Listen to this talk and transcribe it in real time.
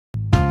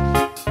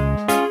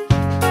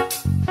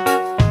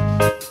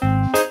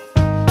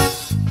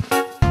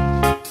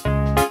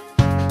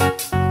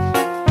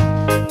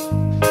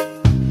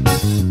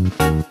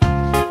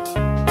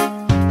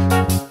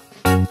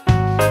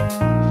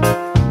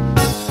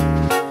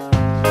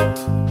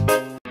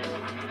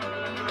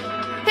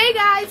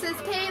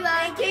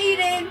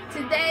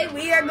today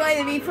we are going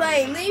to be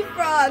playing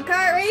LEAPFROG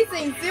Kart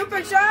Racing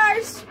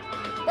Supercharged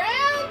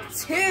Round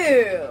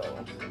 2.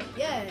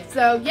 Yeah.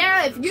 So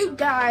yeah, if you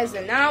guys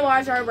did not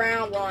watch our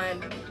Round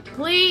 1,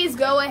 please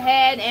go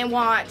ahead and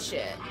watch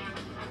it.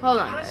 Hold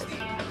on, guys.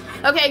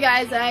 Okay,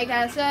 guys, like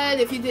I said,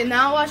 if you did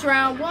not watch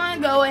Round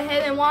 1, go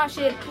ahead and watch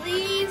it,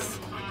 please.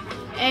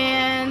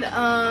 And,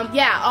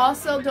 yeah,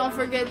 also don't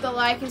forget to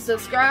like and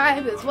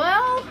subscribe as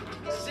well.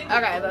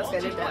 Okay, let's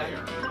get it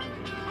done.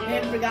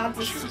 And forgot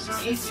to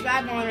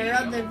subscribe on our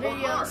other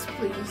videos,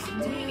 please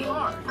do.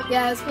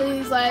 Yes,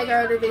 please like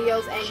our other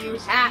videos, and you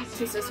have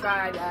to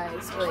subscribe,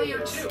 guys,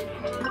 please.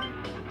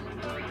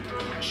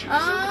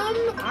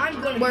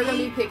 We're gonna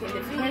be picking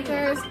different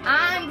characters.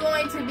 I'm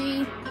going to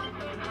be.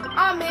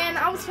 Oh man,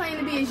 I was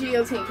planning to be a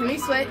Geo Team. Can we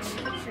switch?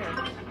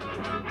 Sure.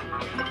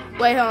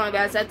 Wait, hold on,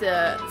 guys. I have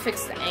to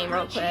fix the aim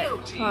real quick.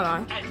 Hold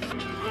on.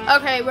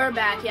 Okay, we're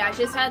back. Yeah, I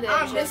just had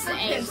to adjust the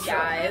aim,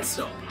 guys.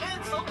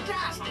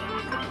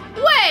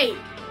 Wait,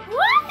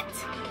 what?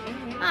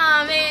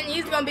 Oh man,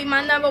 he's gonna be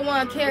my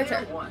 #1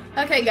 character.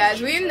 Okay,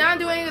 guys, we're not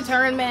doing the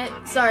tournament.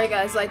 Sorry,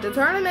 guys. Like the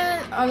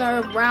tournament on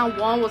our Round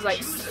 1 was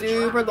like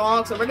super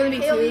long, so we're gonna be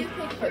 2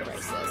 quick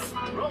races.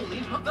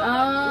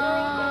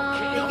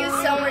 I think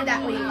it's somewhere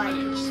that we like.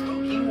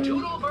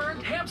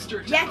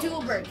 Yeah,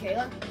 Doodlebird,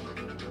 Kayla.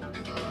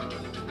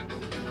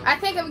 I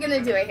think I'm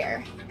gonna do it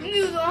here.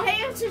 Noodle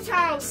hamster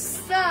child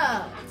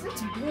sucks.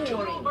 It's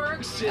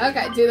boring.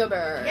 Okay,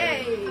 Doodlebird.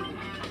 Yay.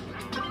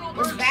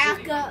 Let's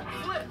back up.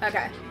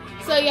 Okay.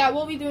 So yeah,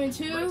 we'll be doing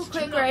 2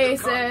 quick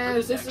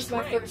races. This is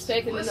my first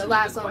pick, and then the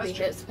last one will be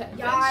his pick.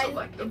 Guys,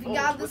 if you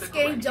got this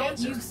game, don't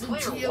use the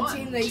Geo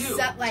Team. They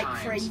suck like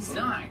crazy.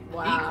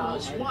 Wow.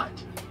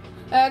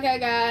 Okay,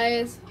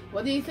 guys,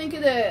 what do you think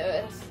it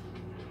is?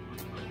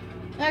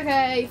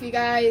 Okay, if you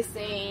guys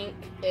think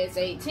it's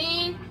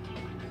 18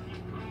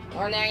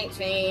 or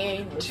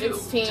 19 or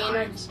 16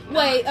 or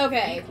wait,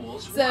 okay.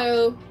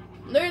 So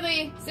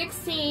literally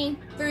 16,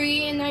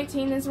 3, and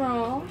 19 is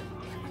wrong.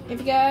 If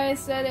you guys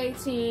said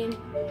 18,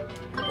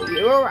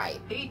 you were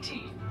right.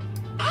 18.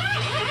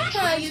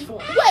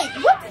 Wait,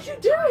 what did you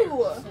do?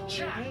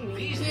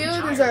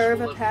 You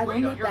deserve a pat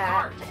on the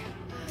back.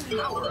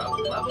 Power up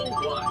level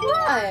 1.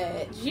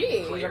 What?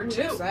 Gee, Player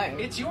 2.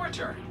 It's your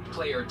turn.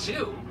 Player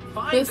 2.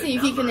 Let's see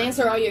if you can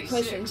answer all your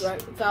questions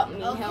right without me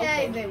helping.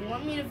 Okay, they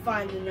want me to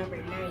find the number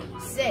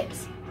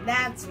 96.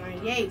 That's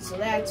 98, so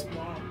that's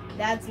wrong.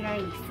 That's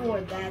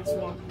 94, that's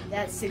wrong.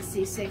 That's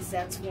 66,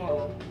 that's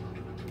wrong.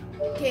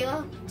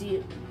 Kayla,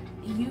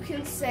 you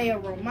can say a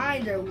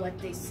reminder what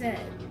they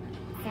said.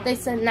 They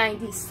said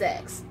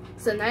 96.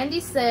 So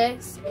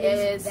 96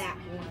 is that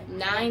one.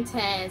 9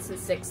 10s and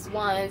 6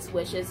 1s,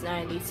 which is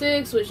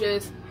 96, which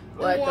is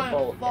what the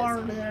bolt is.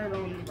 Farther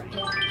on the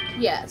right.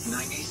 Yes.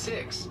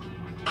 96.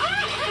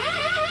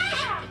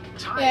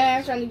 Yeah,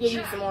 I'm trying to give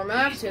you some more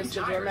math tips,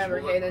 because remember,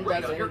 Hayden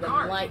doesn't even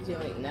like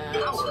doing that.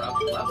 So,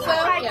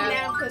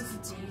 yeah, because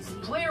it's easy.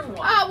 Player 1.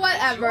 Oh,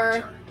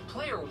 whatever.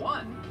 Player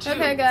 1.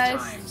 Okay,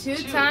 guys. 2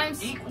 times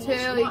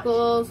 2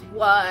 equals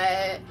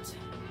what?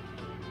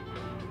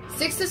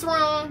 6 is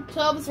wrong,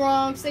 12 is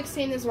wrong,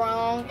 16 is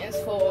wrong, it's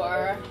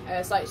 4.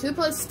 It's like 2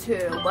 plus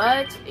 2,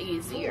 but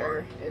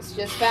easier. It's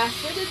just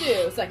faster to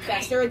do. It's like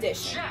faster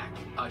addition. Jack,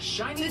 a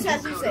shiny 2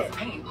 times 2 coat say of it.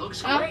 paint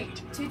looks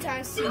great. 2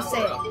 times 2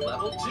 say Power up it.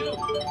 level 2.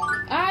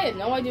 I had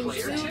no idea what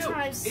Player 2 2.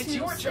 times It's 2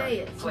 your say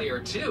turn. it. Player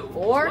 2.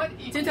 4? What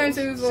 2 times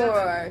 2 is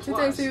 4. 2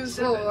 times 2 is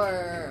 7?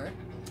 4.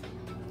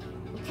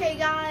 Okay,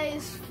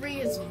 guys, 3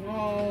 is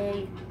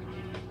wrong.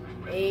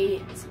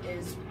 8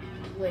 is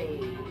wrong.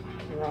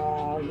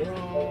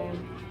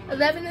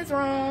 11 is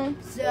wrong.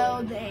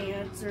 So the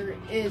answer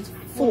is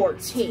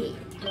 14.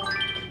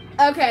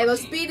 Okay,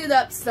 let's speed it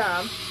up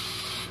some.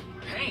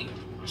 Paint.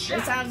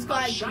 It sounds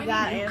like you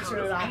got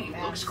answered it off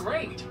fast. Looks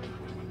great.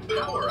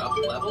 Power up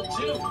level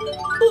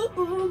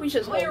 2. We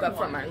just woke Player up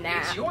from 1, our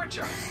nap. It's your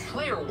turn.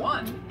 Player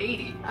 1,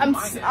 80. I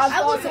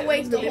was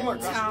awake the whole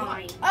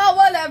time. Oh,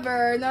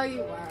 whatever. No, you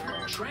weren't.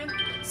 Trent.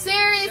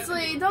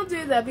 Seriously, don't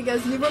do that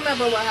because you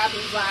remember what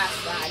happened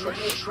last time.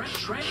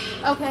 Trent.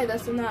 Okay,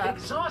 that's enough.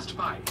 Exhaust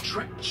pipe.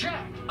 Check.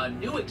 A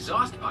new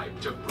exhaust pipe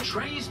to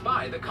praise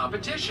by the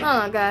competition.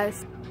 Hold on,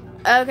 guys.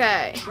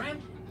 Okay.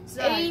 Trent.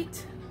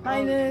 8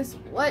 minus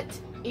what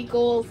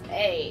equals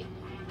 8?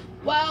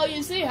 Well,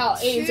 you see how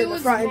 8's in the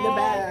front and the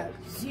back.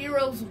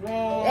 0's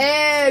wrong.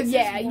 And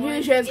yeah,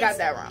 you just got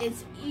that wrong.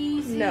 It's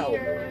easier. No.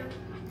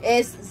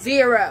 It's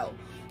 0.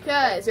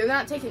 Because you're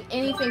not taking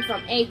anything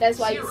from 8. That's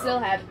why you still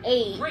have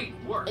 8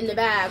 in the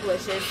bag,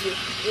 which is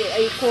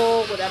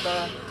equal,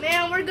 whatever.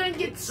 Man, we're going to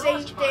get the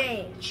same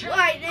thing.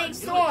 Lightning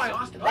storm.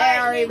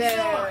 Very Lightning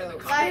storm.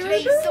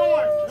 Lightning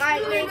storm.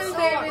 Lightning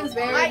storm.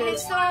 Lightning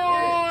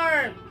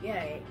storm.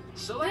 Yay.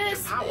 Select a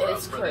power up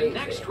for the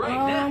next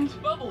race.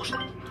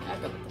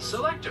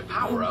 Select a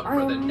power up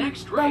for the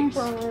next race.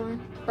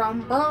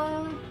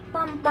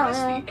 Press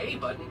the A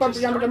button to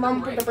start the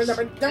race.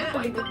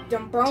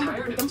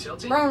 Tired of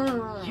tilting?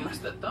 Use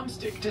the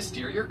thumbstick to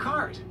steer your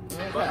cart.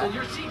 Buckle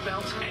your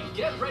seatbelts and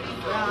get ready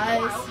for a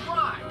wild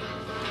ride.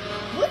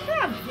 What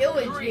kind of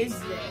village is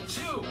this?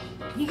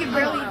 He can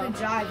barely even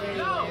drive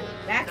anywhere.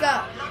 Back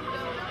up.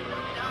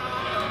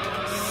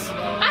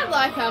 I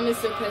like how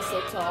Mr.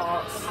 Pistol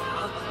talks.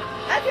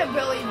 I can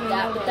barely even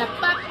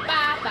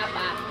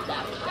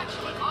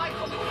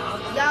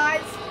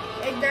Guys,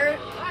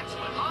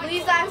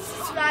 please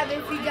subscribe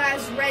if you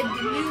guys read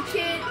the new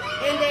kid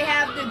and they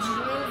have the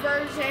Drew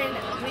version.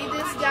 We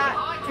just got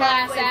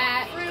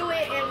halfway through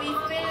it and we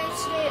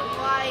finished it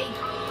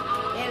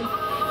in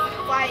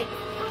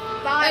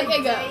 5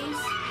 days.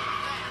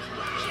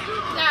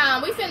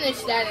 Nah, we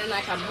finished that in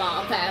like a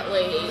month at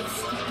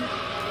least.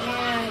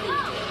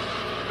 Yeah.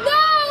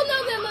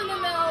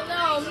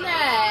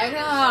 Ned,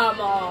 come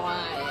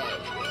on.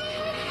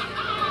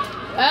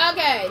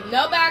 Okay,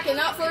 no backing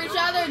up for each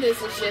other.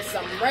 This is just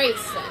some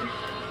racing.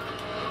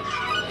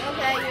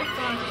 Okay, you're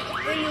fine.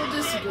 Then you'll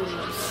just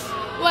lose.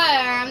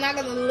 Well, I'm not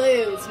gonna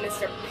lose,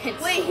 Mr.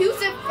 Pencil. Wait,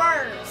 who's in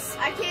first?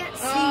 I can't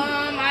see.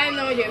 I have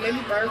no idea.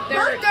 Maybe Burger.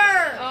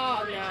 Burger!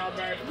 Oh no,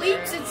 Burger.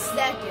 Leap's in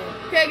second.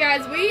 Okay,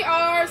 guys, we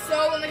are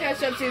so gonna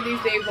catch up to these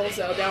people,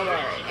 so don't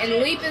worry.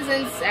 And Leap is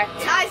in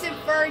second. Ty's in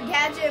third,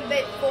 Gadget in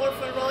bit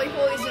fourth, and Rolly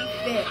Boy's in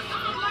fifth.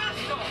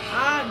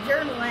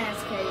 You're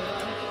last,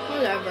 Kayla.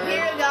 Whatever.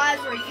 Here, guys,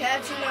 we're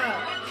catching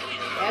up.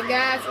 Yeah,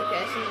 guys, we're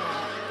catching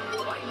up.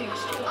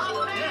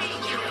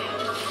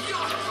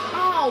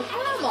 Oh,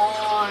 come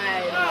on.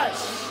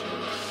 Gosh.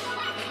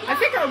 I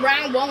think our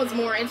round one was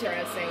more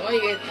interesting. What do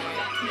you think?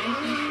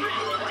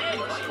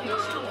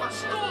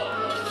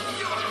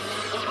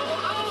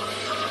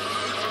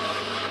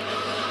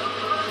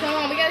 Come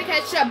on, we gotta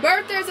catch up.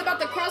 Bertha's about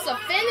to cross the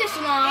finish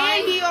line.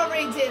 And he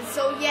already did,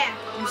 so yeah.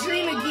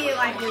 Dream again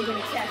like we're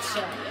gonna catch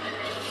up.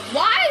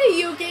 Why do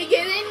you keep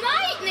getting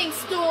lightning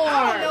storm?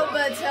 I don't know,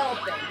 but it's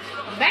helping.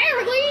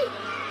 Barely.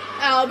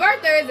 Oh,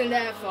 Bertha isn't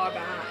that far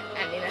behind.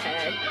 I mean,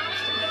 ahead.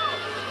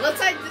 Looks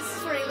like this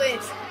is where he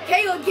lives.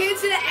 Kayla, get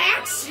into the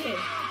action.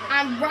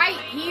 I'm right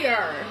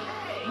here.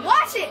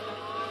 Watch it.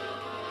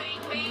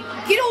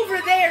 Get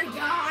over there,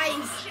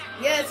 guys.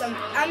 Yes, I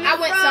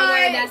went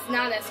somewhere that's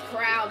not as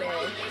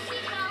crowded.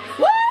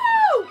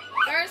 Woo!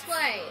 First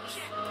place.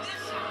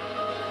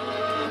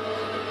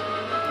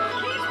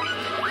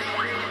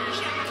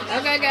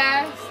 Okay,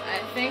 guys. I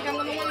think I'm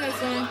gonna win this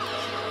one.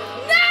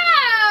 No!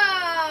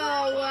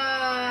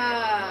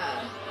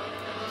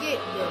 Get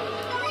there.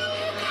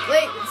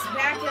 Wait, let's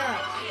back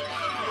up.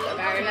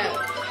 Backing up.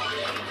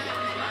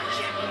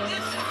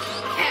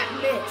 Can't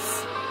miss.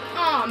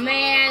 Oh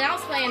man, I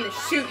was planning to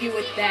shoot you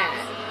with that.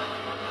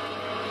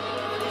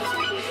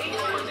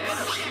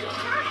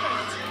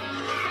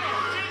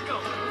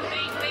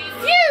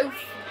 Phew!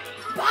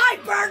 Bye,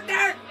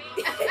 Burger!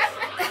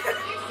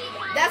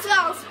 That's what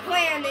I was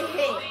planning to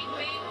hit.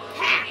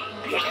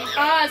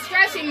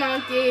 Stretchy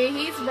Monkey,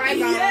 he's right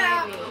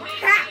behind me.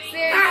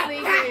 Seriously,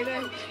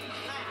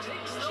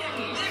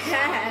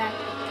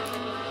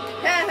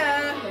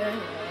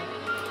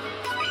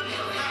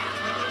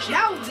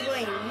 That was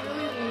lame.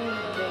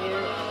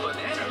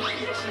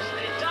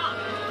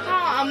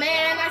 Oh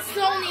man, I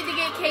still need to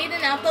get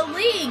Caden out the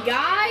league,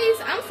 guys.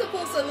 I'm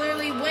supposed to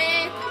literally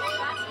win.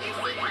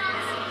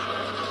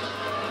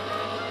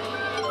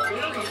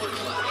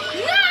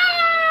 No!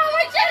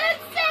 I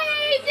shouldn't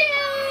saved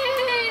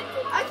it!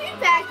 I can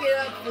back it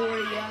up for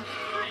you.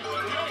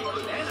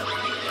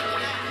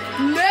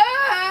 No!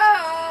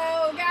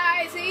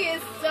 Guys, he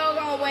is so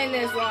gonna win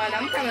this one.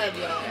 I'm kind of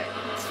good.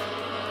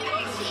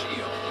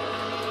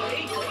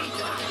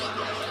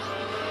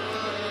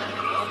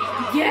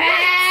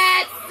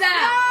 Yes! No!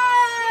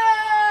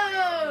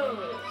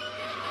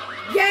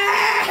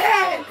 Yes!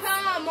 Oh,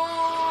 come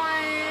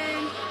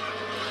on!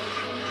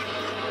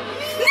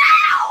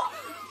 No!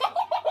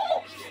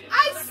 I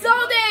so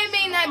didn't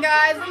mean that,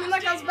 guys. I mean,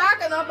 like I was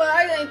backing up, but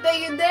I didn't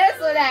think this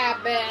would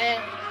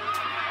happen.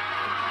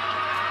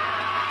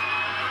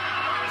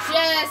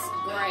 Just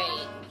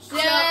great.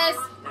 Just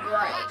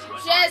great.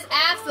 Just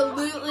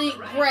absolutely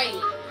great.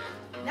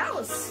 That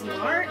was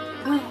smart.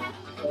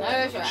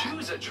 Another track.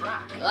 Choose a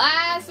track.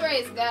 Last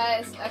race,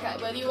 guys. Okay,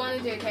 what do you want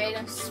to do,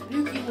 Caden?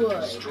 Spooky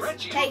Woods.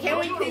 Hey, can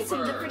we pick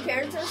some different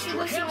characters for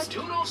this one?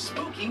 Doodle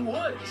Spooky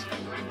Woods.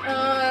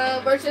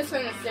 We're just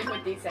gonna stick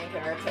with these same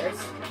characters.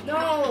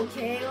 No,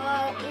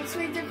 Kayla. Let's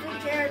pick different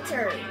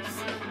characters.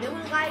 Then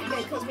we like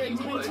it because we're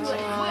doing too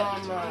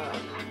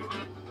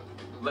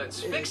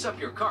Let's fix up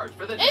your card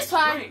for the It's next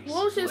fine. race.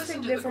 We'll just Listen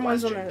pick to different the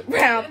ones on question, the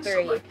round and 3.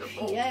 select the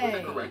bolt with the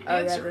Yay. correct Oh, yeah,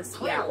 answer. this-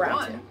 Player yeah,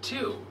 round 1,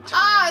 2.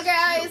 Ah, times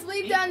guys, 2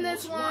 we've done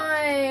this equals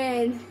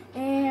one.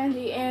 And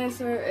the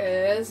answer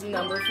is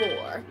number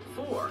 4.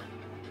 4.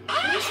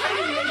 We're trying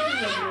to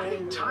make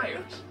it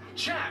Tires.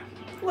 Check.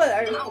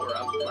 Whatever. Power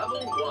up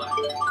level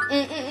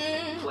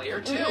 1. Player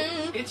 2.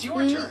 It's your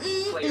turn.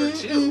 Mm-mm. Player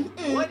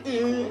 2. What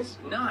equals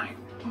 9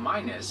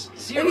 minus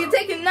 0? If you're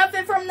taking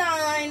nothing from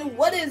 9,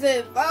 what is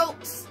it,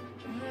 folks?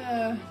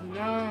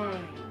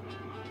 9.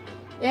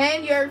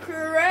 And you're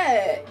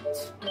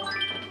correct.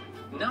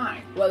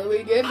 9. What do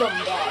we give them,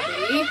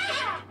 Bobby?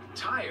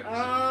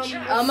 Tires.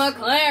 Check. A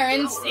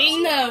McLaren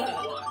Cena.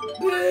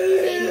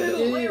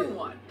 Player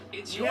 1.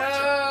 It's your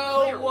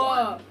turn.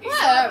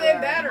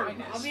 get better.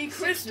 I'll be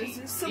Christmas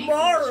is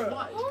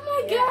tomorrow. Oh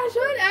my gosh,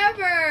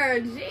 whatever.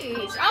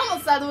 Jeez. I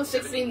almost thought it was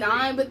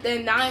 69, but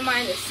then 9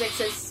 minus 6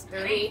 is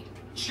 3.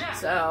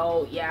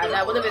 So, yeah,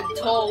 that would have been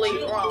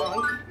totally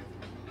wrong.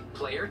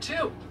 Player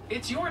 2,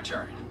 it's your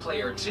turn.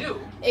 Player 2.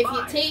 If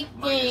you're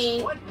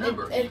taking,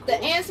 if the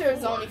answer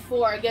is only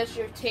 4, I guess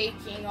you're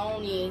taking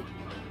only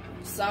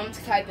some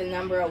type of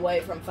number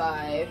away from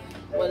 5.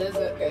 What is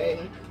it,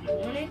 babe?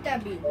 Wouldn't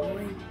that be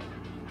 1?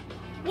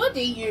 What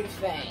do you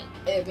think?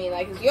 I mean,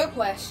 like, it's your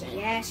question.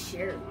 Yeah,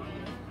 sure.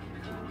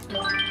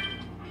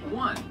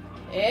 1.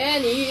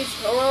 And he's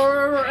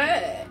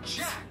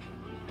correct.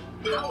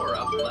 Power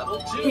up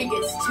level 2. He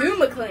gets 2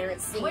 McLaren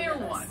Player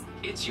 1,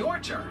 it's your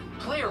turn.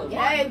 Player 1,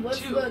 Yay, 2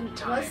 what's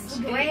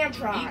the grand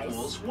prize?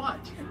 Equals what?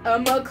 A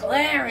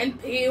McLaren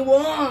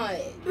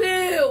P1.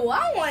 Boo!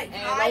 I want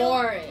And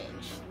orange.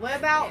 What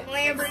about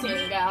 16,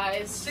 Lamborghini?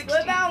 guys. 16.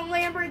 What about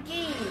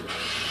Lamborghini?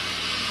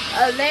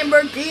 A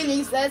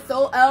Lamborghini, that's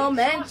so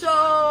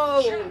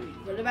elemental.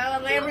 What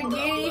about a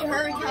Lamborghini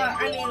Hurricane?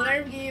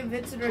 Lamborghini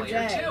Aventador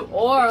J.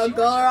 Or a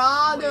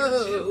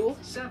Gallardo.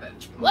 7.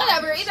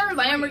 Whatever, either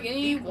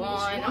Lamborghini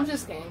 1. I'm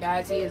just kidding,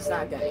 guys. He is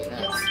not getting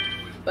this.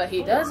 But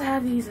he does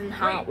have these in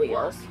Hot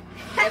Wheels.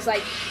 There's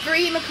like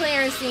 3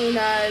 McLaren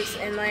Sennas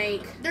and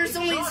like... There's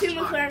only 2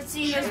 McLaren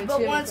Sennas, And but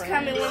 2 one's McLarens.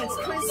 coming when it's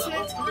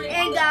Christmas.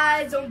 And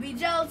guys, don't be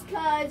jealous,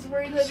 cuz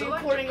we're gonna be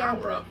Select recording a our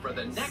power up for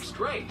the next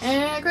race.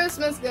 And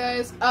Christmas,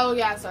 guys. Oh,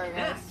 yeah, sorry,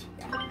 guys.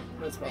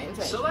 Was paying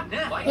attention. Select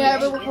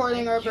Yeah, we're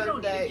recording our You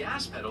don't need a birthday.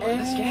 gas pedal in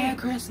this And game.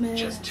 Christmas.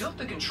 Just tilt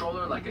the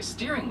controller like a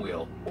steering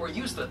wheel, or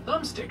use the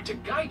thumbstick to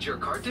guide your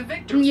car to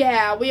victory.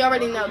 Yeah, we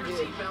already know,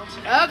 dude.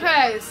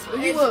 Okay, so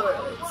he would.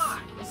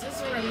 Is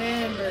this a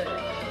remember?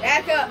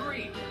 Back up.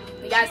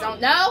 You guys don't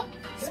know?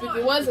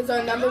 Speaker Woods is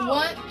our number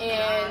 1,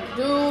 and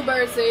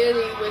Dulbert City,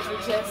 which we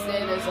just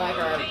did, is like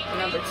our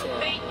number 2.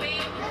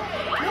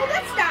 No,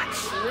 that's not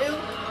true.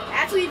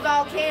 Actually,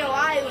 Volcano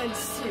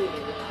Island's 2.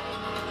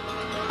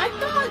 I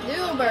thought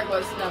Dulbert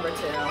was number 2.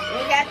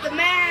 Look at the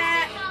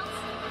map.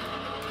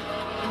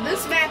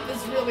 This map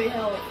is really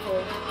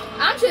helpful.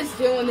 I'm just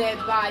doing it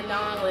by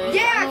knowledge.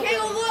 Yeah,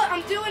 Kayla, look,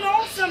 I'm doing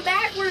awesome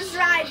backwards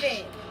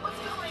driving.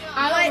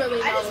 I don't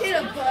really know. I just hit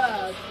a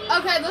bug.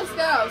 Okay, let's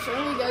go.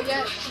 Shouldn't we go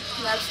get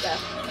that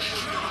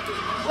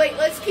stuff? Wait,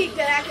 let's keep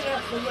backing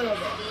up a little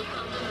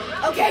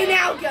bit. Okay,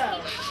 now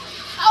go.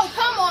 Oh,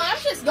 come on.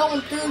 I'm just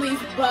going through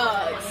these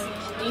bugs.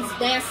 These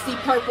nasty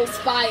purple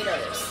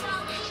spiders.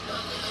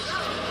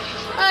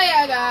 Oh,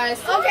 yeah, guys.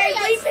 Okay,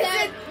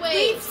 Wait.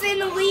 Leap's in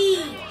the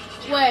lead.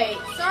 Wait.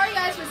 Sorry,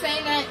 guys, for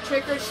saying that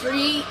Trick or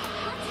Treat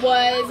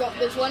was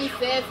the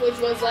 25th, which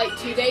was like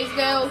 2 days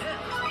ago.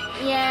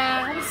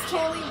 Yeah, I was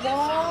totally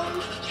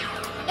wrong.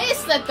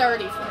 It's the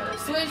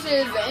 31st, which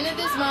is the end of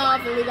this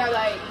month, and we got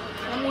like,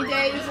 how many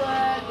days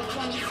left? The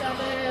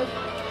 27th?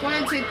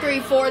 1, 2, 3,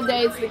 4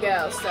 days to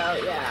go.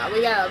 So, yeah,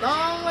 we got a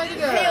long way to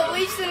go. Okay,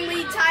 Leap's in the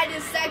lead, tied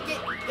in second.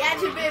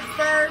 Gadget Bit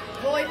third.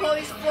 Boy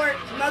Holy Sport.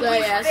 So,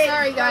 yeah,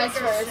 sorry guys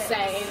for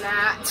saying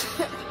that.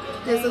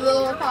 Just a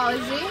little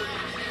apology.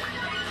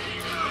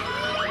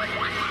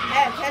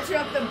 Yeah, catch her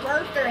up the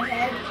birther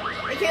head.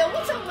 Okay,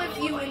 what's up with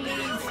you in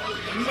these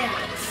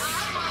nets?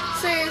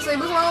 Seriously,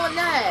 what's wrong with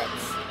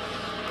next?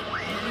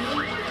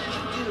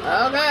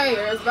 Okay,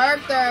 here's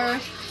Bertha.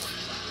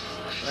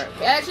 We're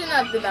catching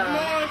up to them. Come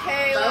on,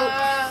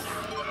 Kayla.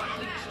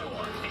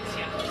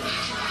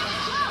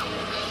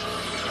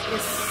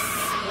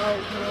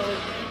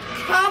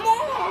 Come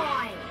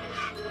on!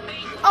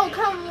 Oh,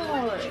 come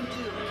on.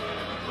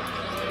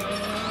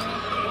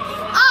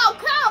 Oh,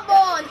 come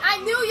on. I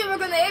knew you were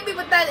going to hit me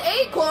with that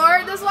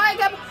acorn. That's why I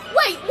got...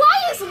 Wait, why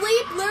is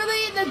Leap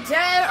literally in the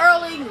dead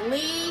early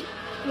lead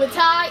with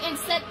Ty in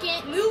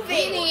second? Move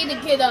it. We need to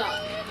get up.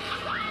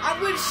 I'm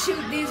going to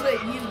shoot these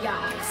with you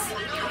guys.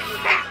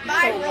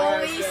 Bye,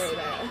 Rollies.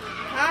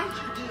 Huh?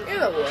 You're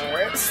the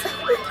worst.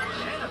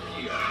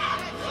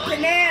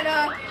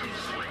 Banana.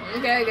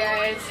 Okay,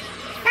 guys.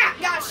 Ha!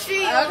 Got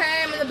shield.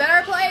 Okay, I'm in the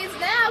better place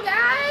now,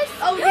 guys.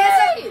 Oh,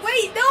 yes.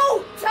 Wait,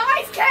 no.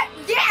 Ty's cat.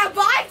 Yeah,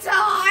 bye,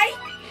 Ty.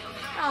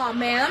 Oh,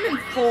 man, I'm in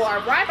 4.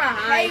 Right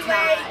behind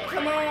Ty. Wait,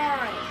 come on.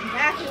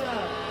 Back it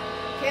up.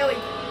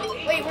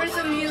 Kaylee. Wait, where's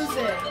the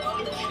music?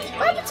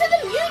 What happened to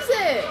the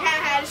music?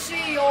 Had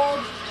shield.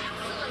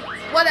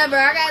 Whatever,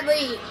 I got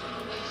lead.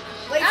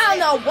 Wait, I don't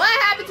know what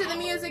happened to the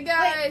music,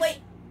 guys.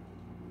 Wait.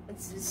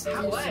 It's just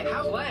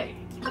Play.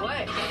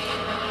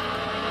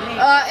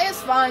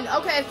 It's fun.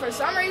 Okay, for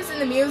some reason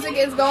the music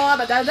is going,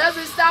 but that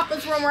doesn't stop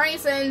us from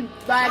racing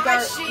like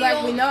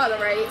we know how to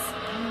race.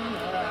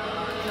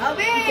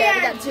 Okay,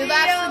 we got 2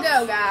 laps to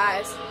go,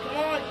 guys. Come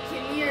on,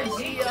 come here,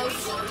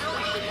 Geos.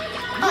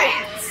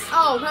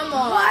 Oh, come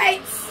on.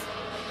 What?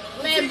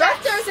 Man,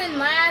 Buster's in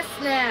last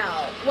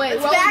now. Wait,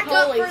 Let's back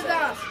up for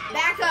them.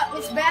 Back up.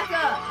 Let's back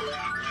up.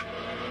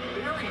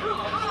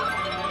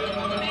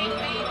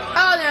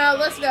 Oh no,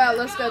 let's go.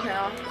 Let's go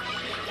now.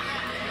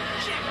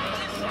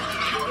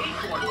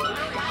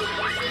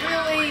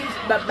 Really?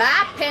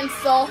 Bye-bye,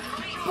 pencil.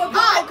 Bye-bye.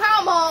 Oh,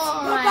 come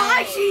on.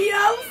 Bye-bye,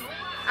 Geos.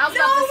 I was No,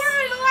 about to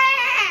we're in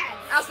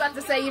last. I was about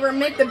to say you were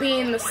meant to be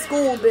in the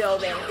school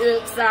building.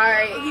 Oops,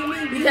 sorry. You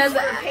mean because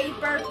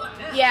paper?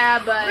 Yeah,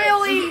 but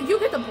really, you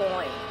get the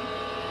point.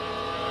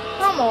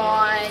 Come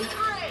on.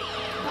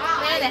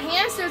 Man, the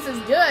hamsters is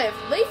good.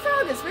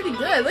 LEAPFROG is pretty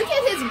good. Look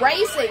at his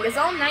racing. It's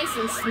all nice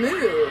and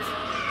smooth.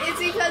 It's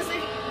because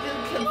the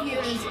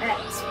computer's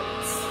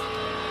experts.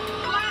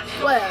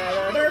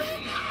 Whatever.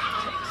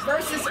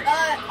 Versus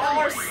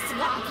our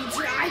sloppy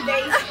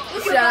driving.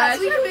 Shush.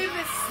 We couldn't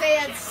even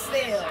stand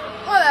still.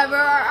 Whatever.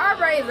 Our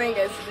racing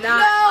is not.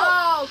 No.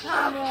 Oh,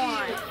 come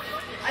on.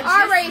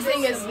 Our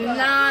racing is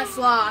not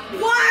sloppy.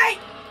 What?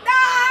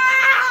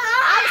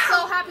 I'm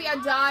so happy I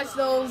dodged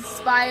those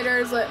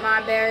spiders with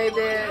my berry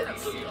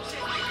bits.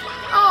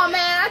 Oh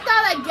man, I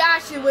thought I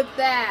got you with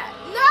that.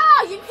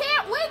 No, you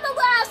can't win the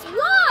last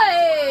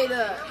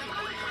one.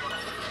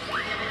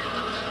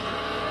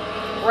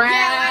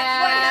 Right.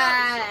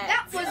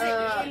 That wasn't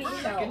any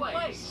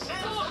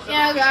help.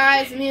 Yeah,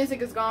 guys, the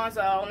music is gone,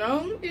 so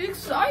no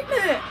excitement.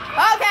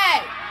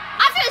 Okay.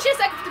 I finished it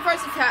second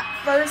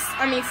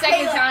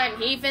second time.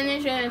 He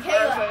finished it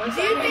first.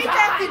 Do you think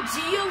that the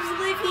Geos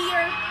live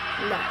here?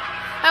 No.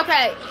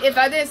 Okay, if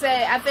I did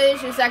say I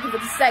finished it second for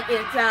the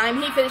second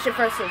time, he finished it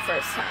first for the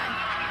first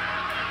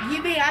time.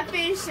 You mean I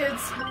finished it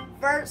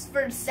first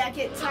for the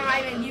second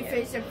time and you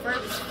finished it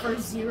first for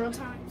 0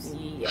 times?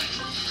 Yeah.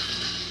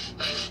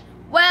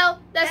 Well,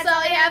 that's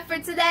all we have for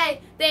today.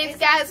 Thanks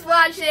guys for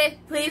watching.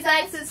 Please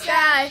like,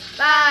 subscribe.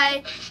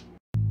 Bye.